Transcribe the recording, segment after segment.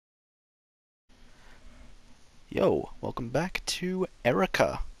Yo, welcome back to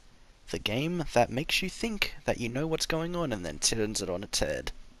Erica, the game that makes you think that you know what's going on and then turns it on its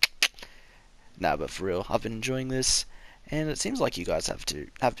head. Nah, but for real, I've been enjoying this, and it seems like you guys have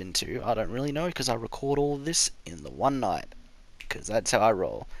been too. I don't really know because I record all of this in the one night, because that's how I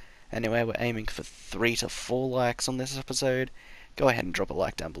roll. Anyway, we're aiming for 3 to 4 likes on this episode. Go ahead and drop a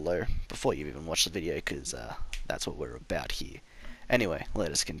like down below before you even watch the video, because that's what we're about here. Anyway,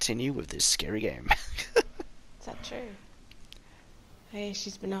 let us continue with this scary game. Is that true? Hey,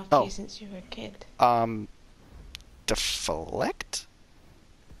 she's been after you since you were a kid. Deflect?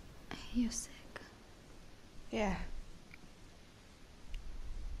 You're sick. Yeah.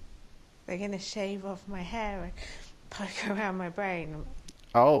 They're gonna shave off my hair and poke around my brain.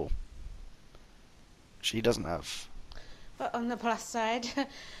 Oh. She doesn't have... But on the plus side,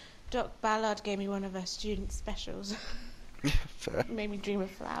 Doc Ballard gave me one of her student specials. Fair. Made me dream of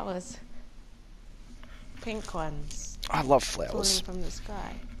flowers. Pink ones. I love flowers. Falling from the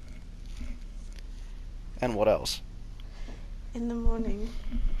sky. And what else? In the morning,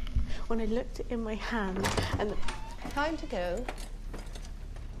 when I looked in my hand and Time to go.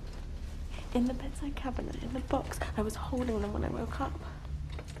 in the bedside cabinet, in the box, I was holding them when I woke up.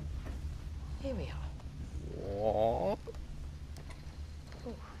 Here we are. What?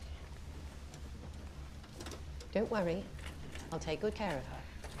 Don't worry. I'll take good care of her.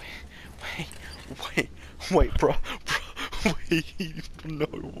 Wait, bro, wait, no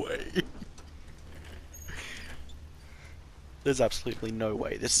way. There's absolutely no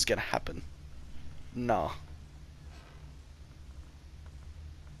way this is gonna happen. Nah.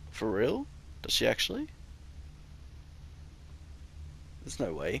 For real? Does she actually? There's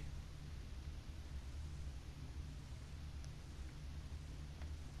no way.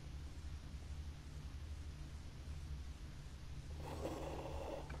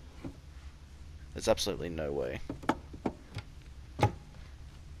 There's absolutely no way.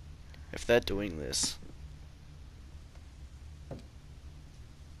 If they're doing this...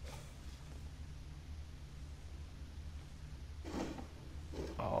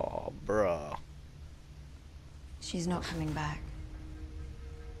 Oh, bruh. She's not coming back.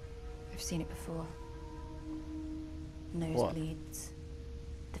 I've seen it before. Nosebleeds.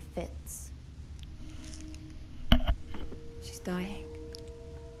 The fits. She's dying.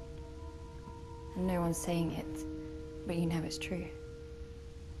 And no one's saying it, but you know it's true.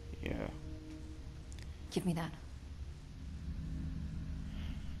 Yeah. Give me that.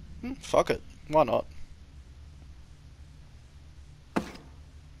 Fuck it. Why not? I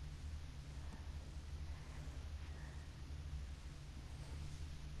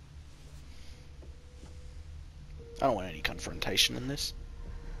don't want any confrontation in this.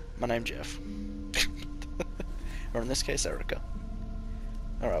 My name's Jeff. Or in this case, Erica.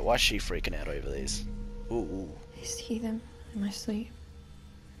 Alright, why is she freaking out over these? Ooh. I see them in my sleep.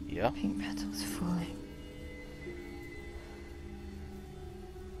 Yeah? Pink petals falling.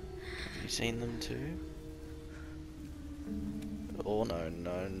 Have you seen them too? Oh no,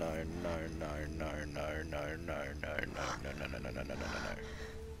 no, no, no, no, no, no, no, no, no, no, no, no, no, no, no, no, no, no.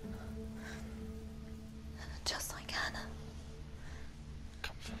 Just like Hannah.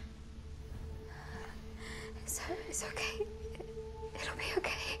 Comfort. It's okay. It'll be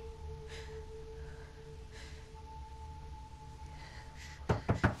okay.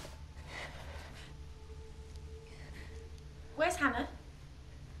 Where's Hannah?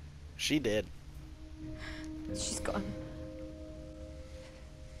 She did. She's gone.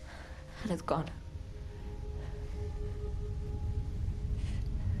 Hannah's gone.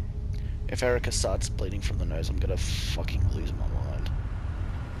 If Erica starts bleeding from the nose, I'm gonna fucking lose my mind.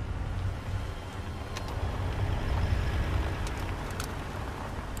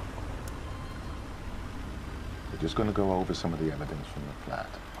 We're just going to go over some of the evidence from the flat.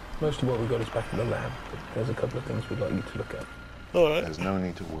 Most of what we got is back in the lab, but there's a couple of things we'd like you to look at. Alright. There's no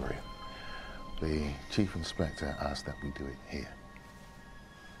need to worry. The Chief Inspector asked that we do it here.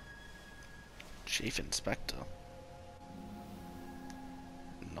 Chief Inspector?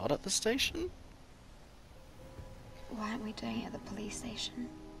 Not at the station? Why aren't we doing it at the police station?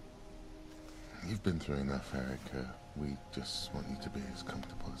 You've been through enough, Erica. We just want you to be as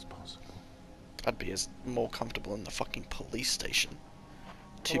comfortable as possible. I'd be more comfortable in the fucking police station.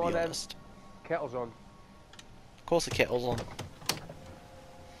 To Come on be then. honest. Kettle's on. Of course the kettle's on.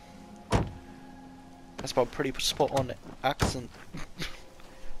 That's about a pretty spot on accent.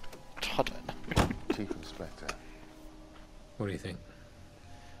 I don't know. Chief Inspector. What do you think?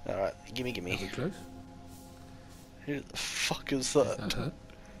 Alright, gimme. Are we close? Who the fuck is Is that? that her?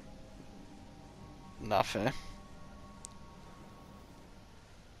 Not fair.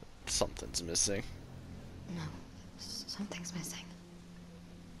 Something's missing. No, something's missing.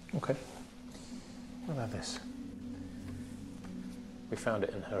 Okay. What about this? We found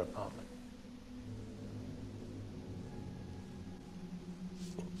it in her apartment.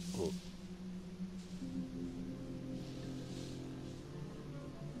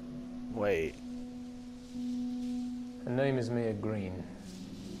 Wait. Her name is Mia Green.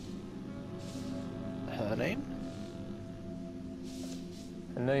 Her name?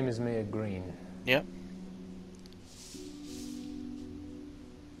 Her name is Mia Green. Yep.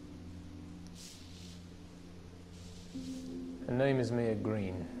 Her name is Mia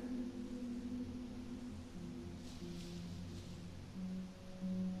Green.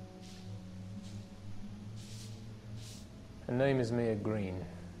 Her name is Mia Green.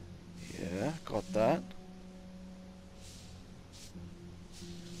 Yeah, got that.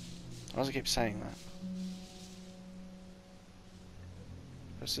 Why does it keep saying that?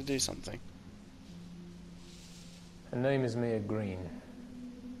 Supposed to do something. Her name is Mia Green.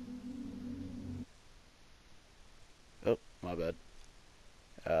 Oh, my bad.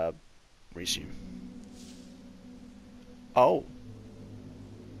 Resume. Oh.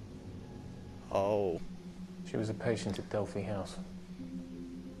 Oh. She was a patient at Delphi House.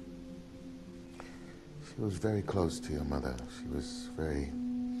 She was very close to your mother. She was very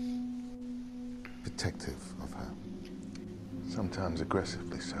protective of her. Sometimes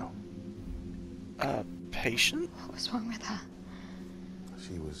aggressively so. Patient? What was wrong with her?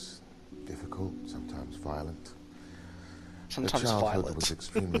 She was difficult, sometimes violent. Sometimes her childhood violent. was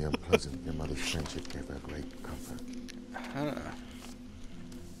extremely unpleasant. Your mother's friendship gave her great comfort.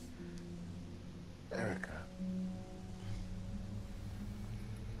 Erica.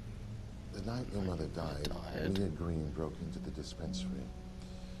 The night your mother died, Mia Green broke into the dispensary.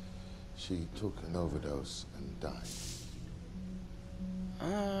 She took an overdose and died.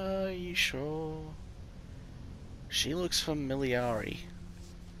 Are you sure? She looks familiar.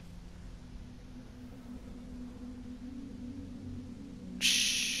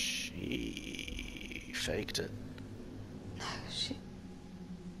 She faked it. No,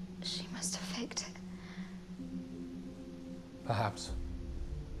 she must have faked it. Perhaps.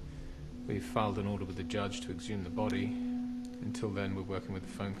 We've filed an order with the judge to exhume the body. Until then, we're working with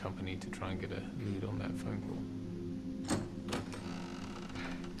the phone company to try and get a lead on that phone call.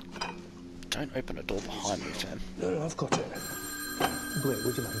 Don't open a door behind me, fam. No, I've got it. Blake,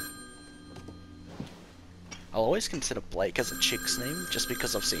 would you mind? I'll always consider Blake as a chick's name just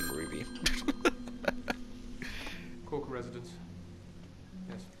because I've seen Ruby. Corker residence.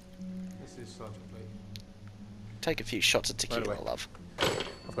 Yes. This is Sergeant Blake. Take a few shots of tequila, away. love.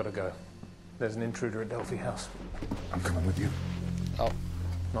 I've got to go. There's an intruder at Delphi House. I'm coming with you. Oh,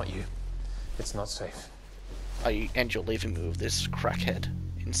 Not you. It's not safe. are you? And you're leaving me with this crackhead?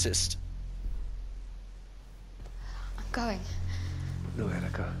 Insist. I'm going. No,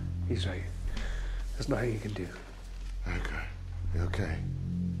 Erica. He's right. There's nothing you can do. Erica, you okay?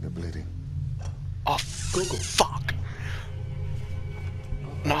 You're bleeding. Oh, fuck!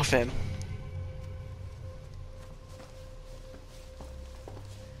 Nah, fam.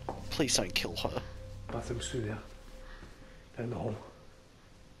 Please don't kill her. Bathroom's through there. Down the hall.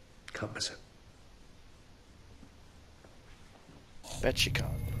 Can't miss it. Bet she can't.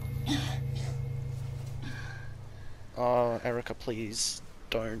 Oh, Erica, please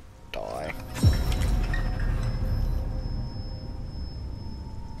don't die.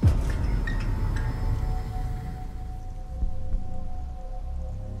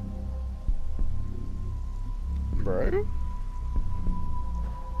 Bro?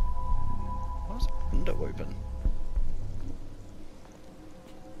 Why is the window open?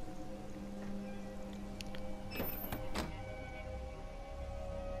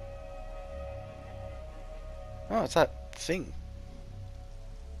 Oh, it's that thing.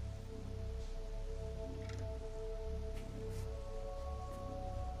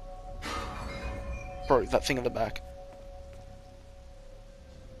 Bro, that thing in the back.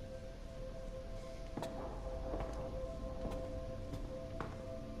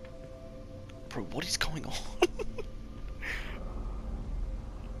 Bro, what is going on?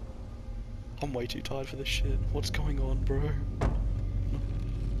 I'm way too tired for this shit. What's going on, bro?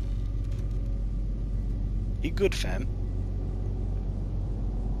 You good, fam?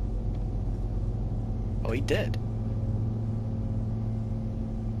 Oh, he dead.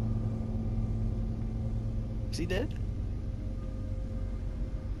 Is he dead?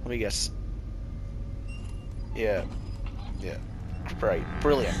 Let me guess. Yeah. Yeah. Great.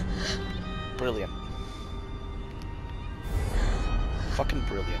 Brilliant. Brilliant. Fucking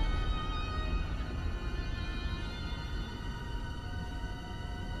brilliant.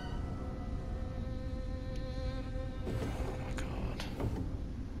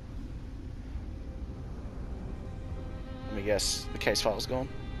 guess the case file's gone.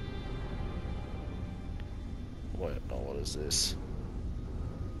 What? Oh, what is this?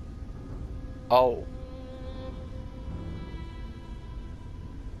 Oh.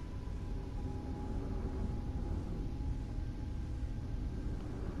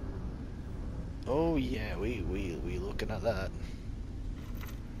 Oh yeah, we looking at that.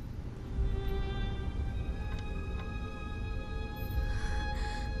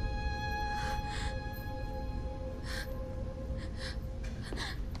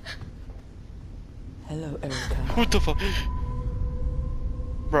 Hello, Erica. What the fuck?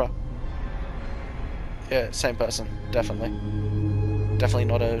 Bruh. Yeah, same person. Definitely. Definitely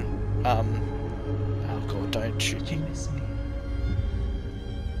not a, oh god, don't shoot Did you me. miss me?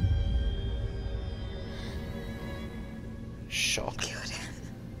 Shock. Killed him.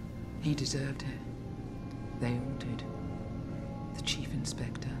 He deserved it. They all did. The Chief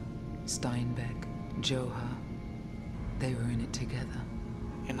Inspector, Steinbeck, Johar. They were in it together.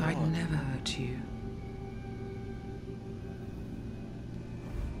 You know I'd what? never hurt you.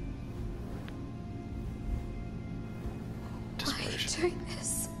 Why are you Desperation. doing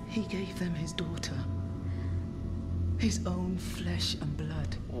this? He gave them his daughter. His own flesh and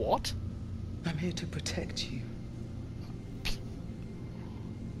blood. What? I'm here to protect you.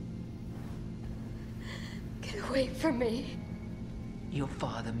 Get away from me. Your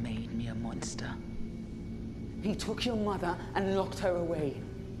father made me a monster. He took your mother and locked her away.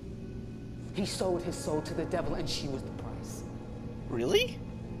 He sold his soul to the devil and she was the price. Really?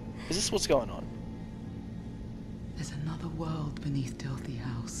 Is this what's going on? There's another world beneath Delphi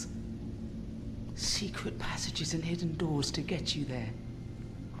House. Secret passages and hidden doors to get you there.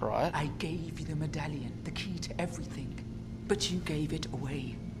 Right. I gave you the medallion, the key to everything, but you gave it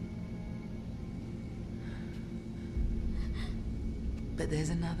away. But there's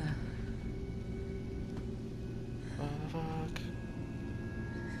another. Fuck.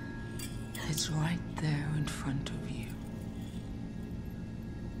 It's right there in front of you.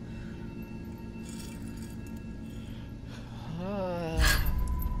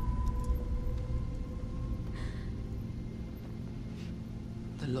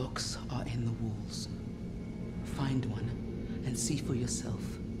 The locks are in the walls. Find one and see for yourself.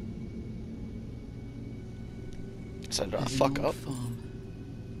 So did I There's an fuck old up? farm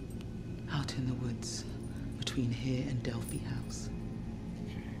out in the woods between here and Delphi House.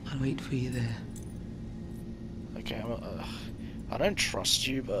 I'll wait for you there. Okay, I don't trust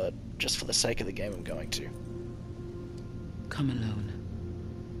you, but just for the sake of the game, I'm going to. Come alone.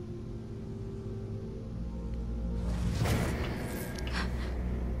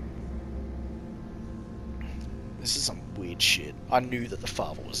 This is some weird shit. I knew that the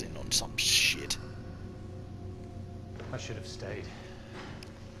father was in on some shit. I should have stayed.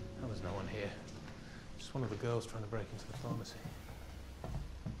 There was no one here. Just one of the girls trying to break into the pharmacy.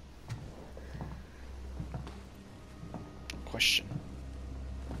 Question.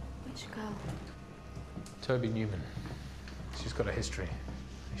 Which girl? Toby Newman. She's got a history.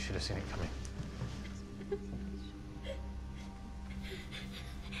 You should have seen it coming.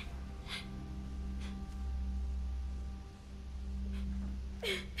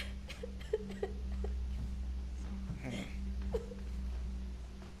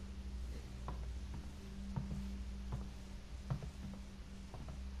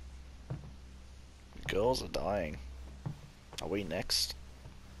 Girls are dying. Are we next?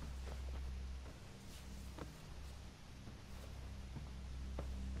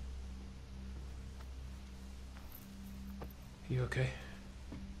 You okay?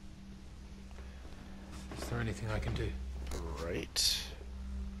 Is there anything I can do? Berate.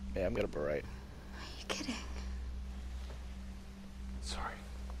 Yeah, I'm gonna berate. Are you kidding? Sorry.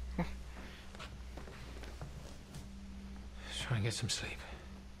 Try and get some sleep.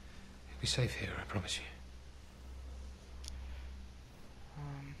 You'll be safe here, I promise you.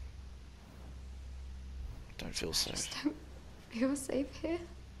 Don't feel safe. Just don't feel safe here.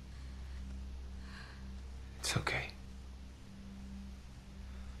 It's okay.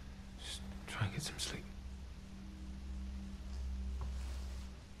 Just try and get some sleep.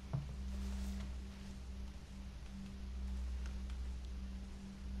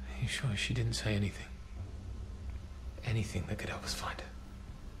 Are you sure she didn't say anything? Anything that could help us find her?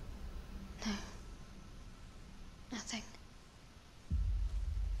 No. Nothing.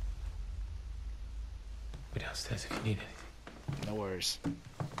 Be downstairs if you need anything. No worries.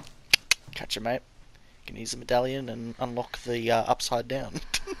 Catch you, mate. You can use the medallion and unlock the upside down.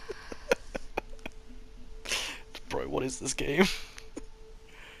 Bro, what is this game?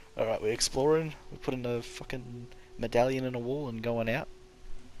 Alright, we're exploring. We're putting a fucking medallion in a wall and going out.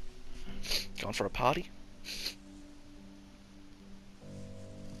 Going for a party.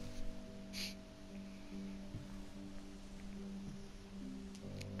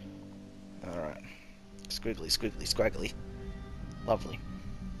 Squiggly, squiggly, scraggly. Lovely.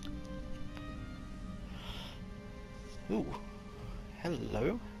 Ooh.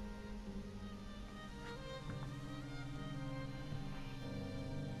 Hello.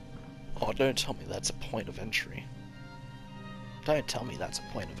 Oh, don't tell me that's a point of entry. Don't tell me that's a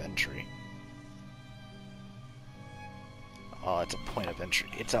point of entry. Oh, it's a point of entry.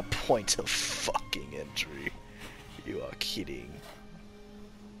 It's a point of fucking entry. You are kidding.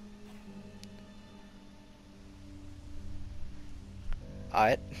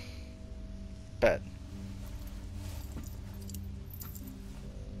 Alright. Bet.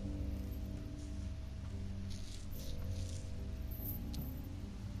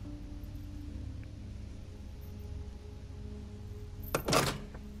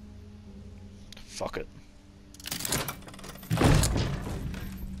 Fuck it.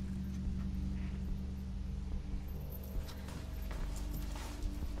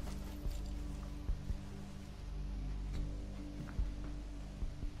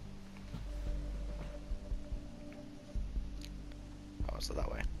 Oh, is it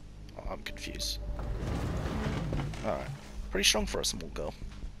that way? Oh, I'm confused. Alright. Pretty strong for a small girl.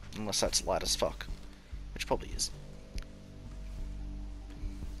 Unless that's light as fuck. Which probably is.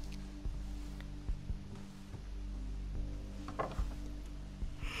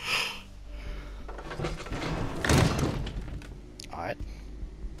 Alright.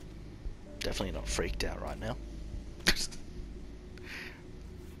 Definitely not freaked out right now.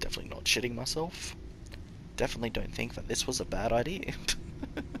 Definitely not shitting myself. Definitely don't think that this was a bad idea.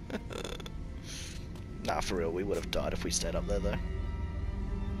 Nah, for real, we would have died if we stayed up there though.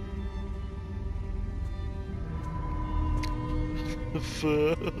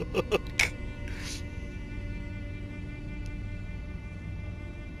 Fuck.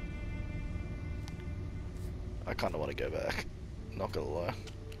 I kinda wanna go back. Not gonna lie.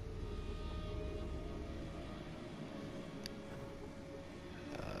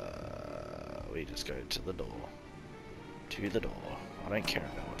 We just go to the door. To the door. I don't care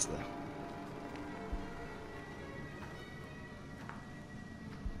about what's there.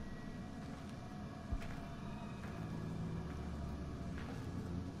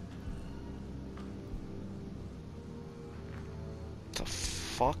 The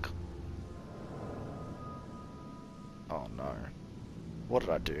fuck? Oh no. What did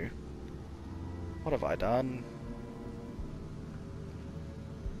I do? What have I done?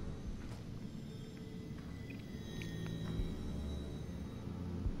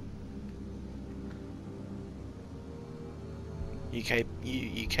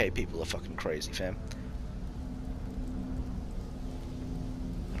 UK people are fucking crazy, fam.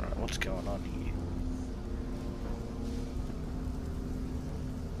 Alright, what's going on here?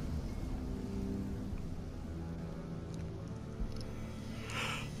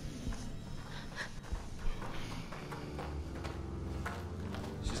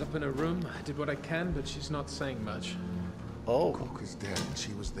 She's up in her room. I did what I can, but she's not saying much. Oh. Cook is dead and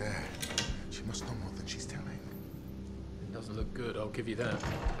she was there. She must know more than she's telling. It doesn't look good, I'll give you that.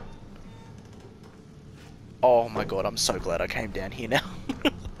 Oh my god, I'm so glad I came down here now.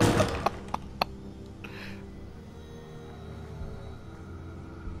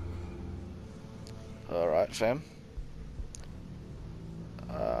 Alright, fam.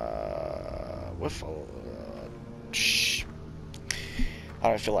 Shh. I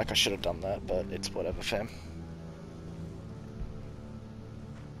don't feel like I should have done that, but it's whatever, fam.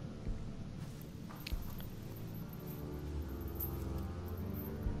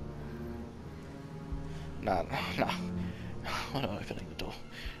 Nah. I'm not opening the door.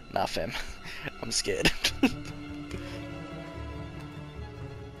 Nah, fam. I'm scared.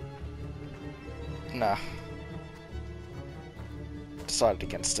 Nah. Decided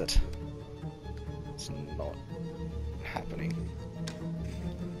against it. It's not happening.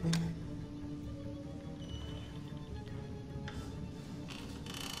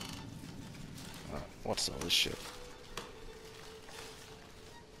 What's all this shit?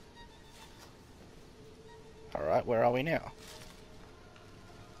 Alright, where are we now?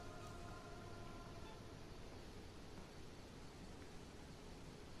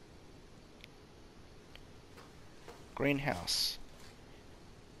 Greenhouse.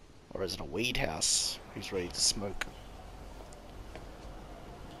 Or is it a weed house? Who's ready to smoke?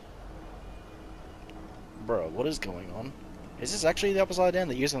 Bro, what is going on? Is this actually the upside down?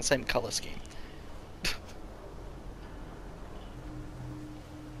 They're using the same color scheme.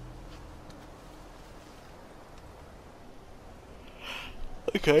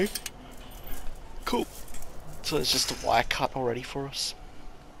 Okay. Cool. So it's just a wire cut already for us.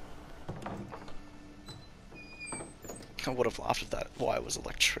 I would have laughed if that wire was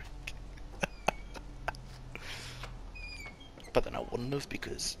electric. But then I wouldn't have,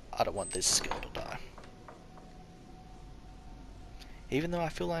 because I don't want this girl to die. Even though I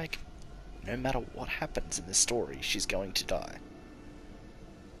feel like no matter what happens in this story, she's going to die.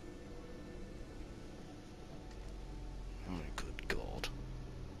 Oh, good God.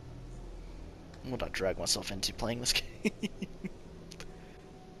 What would I drag myself into playing this game?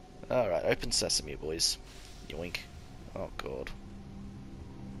 Alright, open sesame, boys. Yoink. Oh, God.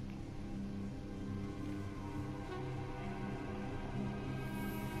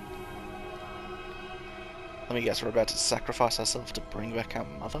 Let me guess, we're about to sacrifice ourselves to bring back our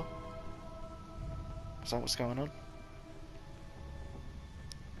mother? Is that what's going on?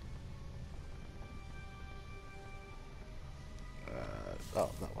 Oh,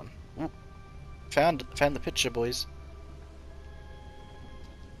 that one. Ooh. Found the picture, boys.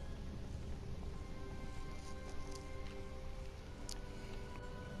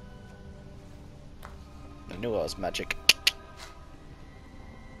 I knew I was magic.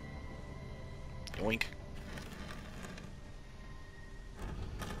 Yoink.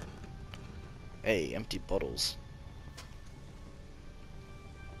 Hey, empty bottles.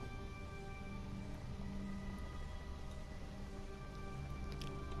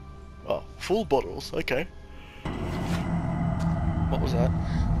 Oh, full bottles, okay. What was that?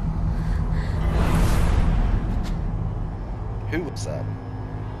 Who was that?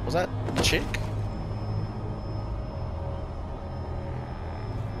 Was that a chick?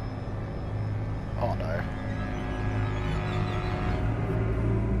 Oh no.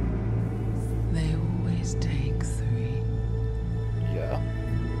 They always take 3. Yeah.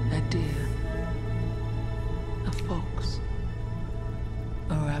 A deer, a fox,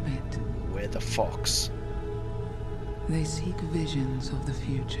 a rabbit. Where the fox? They seek visions of the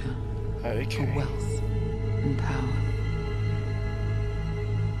future for Okay. wealth and power.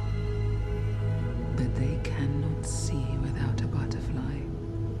 But they cannot see without a butterfly.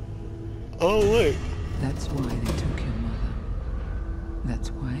 Oh wait. That's why they took your mother.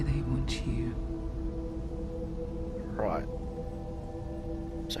 That's why they want you. Right.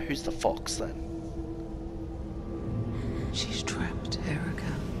 So who's the fox then? She's trapped, Erica.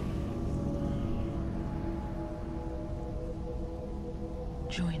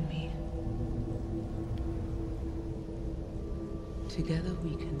 Join me. Together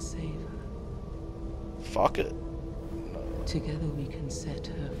we can save her. Fuck it. Together we can set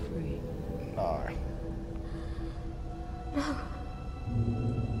her free. No.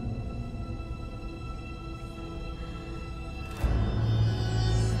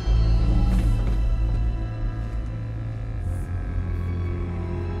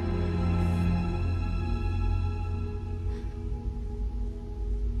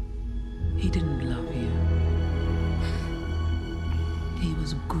 He didn't love you. He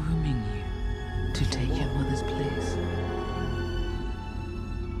was grooming you to take your mother's place.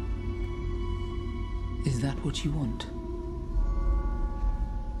 Is that what you want?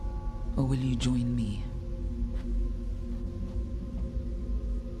 Or will you join me?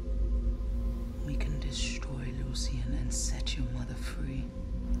 We can destroy Lucian and set your mother free.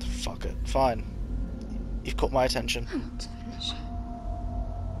 Fuck it. Fine. You've caught my attention. I want to finish her.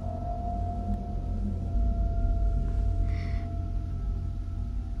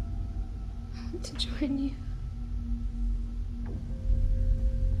 I want to join you.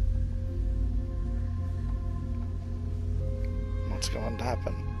 What's going to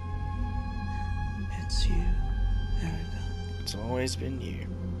happen? It's you, Erica. It's always been you.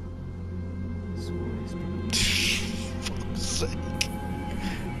 It's always been Fuck's sake.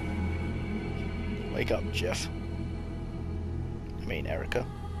 Wake up, Jeff. I mean, Erica.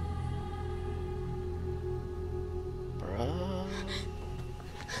 Bruh.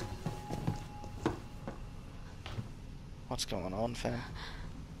 What's going on, fam?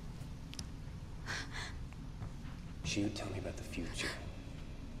 She would tell me about the future.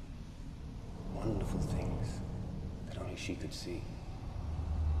 Wonderful things that only she could see.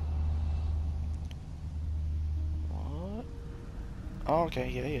 What? Oh, okay,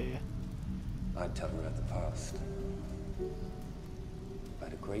 yeah. I'd tell her about the past.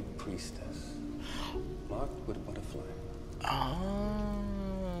 About a great priestess, marked with a butterfly. Oh.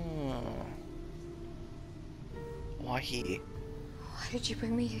 Why here? Why did you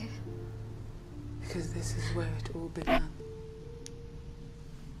bring me here? Because this is where it all began.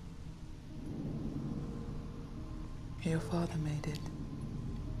 Your father made it.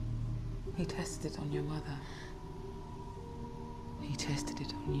 He tested it on your mother. He tested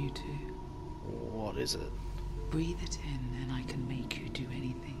it on you too. What is it? Breathe it in and I can make you do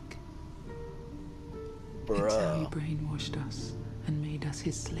anything. It's how he Bruh. brainwashed us and made us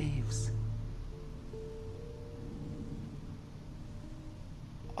his slaves.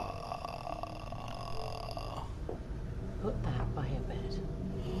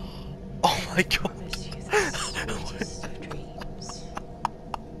 my god. Promise you the sweetest of dreams.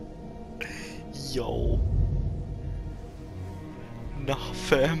 Yo. Nah,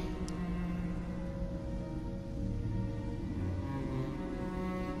 fam.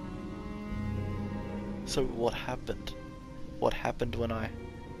 So what happened? What happened when I...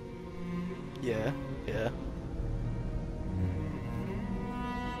 Yeah, yeah.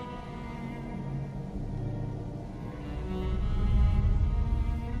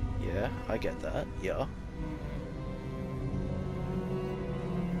 Yeah, I get that, yeah.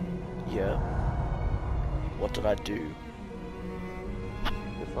 Yeah. What did I do?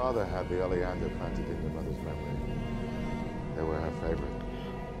 Your father had the oleander planted in your mother's memory. They were her favorite.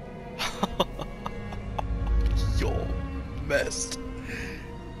 You're messed.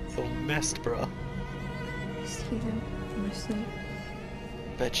 You're messed, bruh. I see them in my sleep.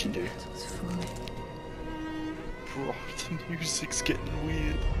 Bet you do. It's falling. Bro, the music's getting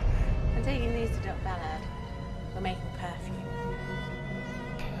weird. I'm taking these to Dr. Ballard. We're making perfume.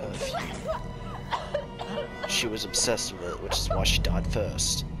 Perfume. She was obsessed with it, which is why she died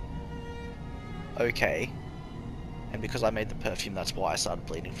first. Okay. And because I made the perfume, that's why I started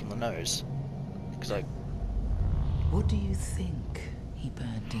bleeding from the nose. Because I... What do you think he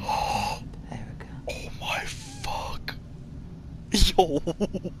burned in the camp, Erica? Oh my fuck. Yo.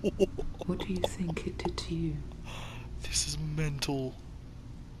 What do you think it did to you? This is mental.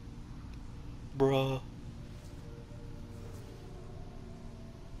 Bruh.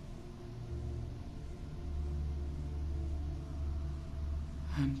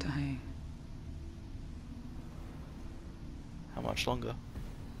 I'm dying. How much longer?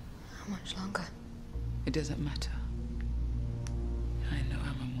 How much longer? It doesn't matter. I know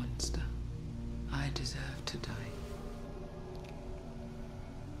I'm a monster. I deserve to die.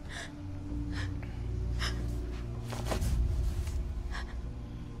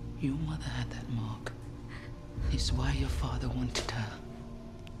 Your mother had that mark. It's why your father wanted her.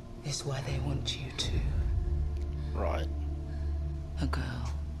 It's why they want you too. Right. A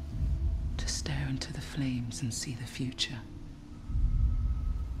girl to stare into the flames and see the future.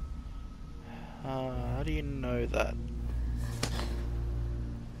 How do you know that?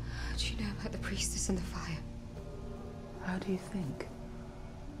 How do you know about the priestess and the fire? How do you think?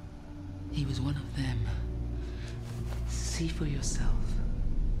 He was one of them. See for yourself.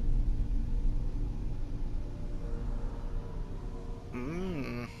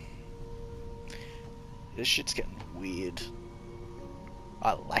 This shit's getting weird.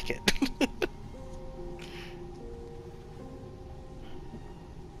 I like it.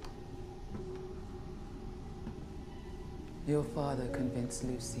 Your father convinced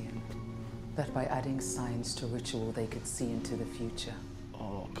Lucian that by adding science to ritual they could see into the future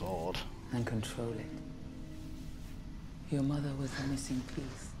Oh god. and control it. Your mother was the missing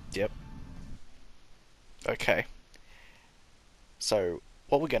piece. Yep. Okay. So,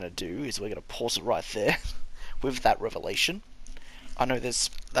 what we're gonna do is we're gonna pause it right there with that revelation. I know that's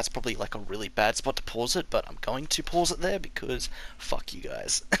probably like a really bad spot to pause it, but I'm going to pause it there because fuck you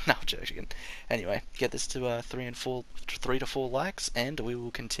guys. No, I'm joking. Anyway, get this to 3 to 4 likes, and we will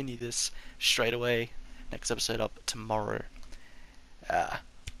continue this straight away. Next episode up tomorrow.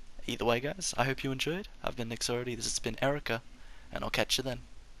 Either way, guys, I hope you enjoyed. I've been Nick Sority, this has been Erica, and I'll catch you then.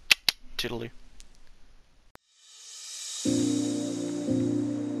 Toodaloo.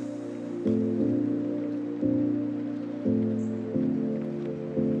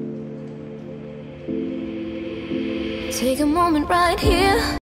 Take a moment right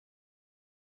here.